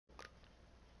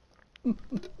Are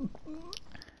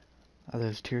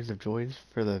those tears of joys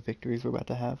for the victories we're about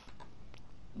to have?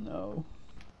 No.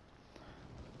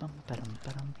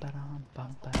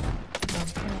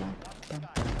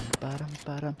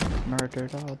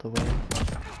 Murdered all the way.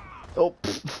 Oh!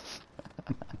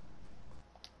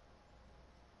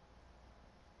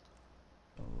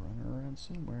 I'll run around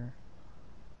somewhere.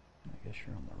 I guess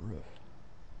you're on the roof.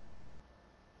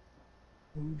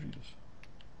 Oh, jeez.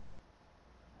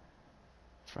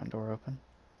 Front door open?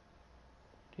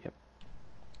 Yep.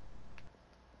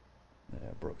 Yeah,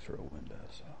 I broke through a window,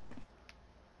 so.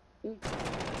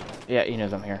 Yeah, he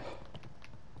knows I'm here.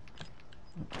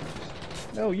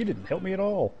 No, you didn't help me at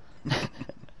all.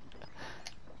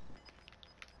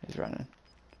 He's running.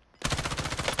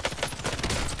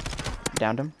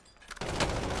 Downed him.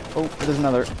 Oh, there's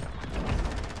another.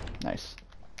 Nice.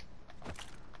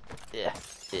 Yeah,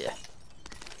 yeah.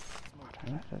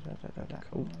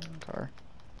 Oh, car.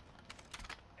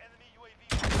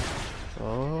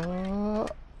 Oh.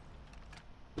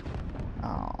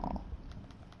 Oh.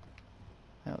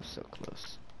 That was so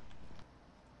close.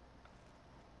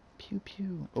 Pew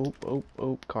pew. Oh, oh,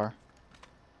 oh, car.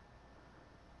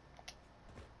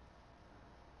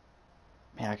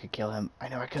 Man, I could kill him. I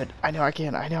know I could. I know I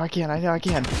can. I know I can. I know I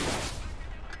can.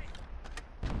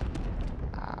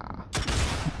 Ah.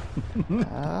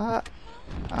 Ah.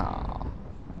 Ah.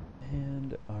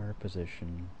 And our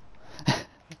position.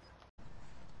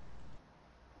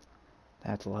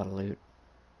 That's a lot of loot.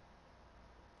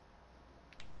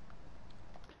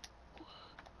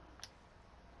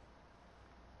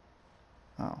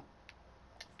 Oh.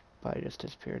 Body just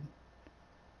disappeared.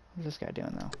 What's this guy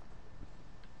doing though?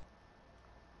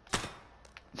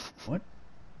 What?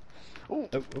 Oh,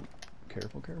 oh, oh.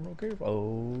 Careful, careful, careful.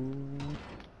 Oh.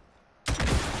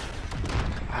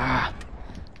 Ah!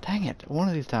 Dang it! One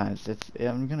of these times,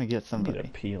 I'm gonna get somebody. Need a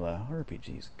Pila.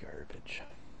 RPG's garbage.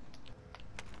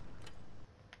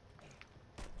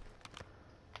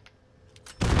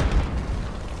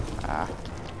 Ah!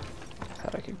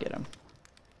 Thought I could get him.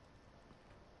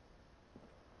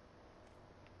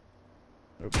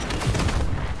 Oops.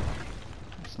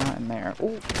 It's not in there.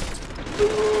 Oh!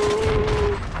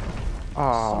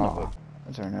 Son of Oh! a...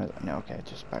 Is there another? No. Okay,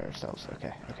 just by ourselves.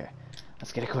 Okay, okay.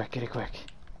 Let's get it quick. Get it quick.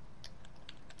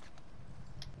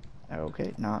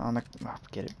 Okay, not on the... Oh,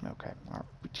 get it. Okay.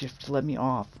 Just let me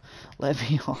off. Let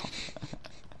me off.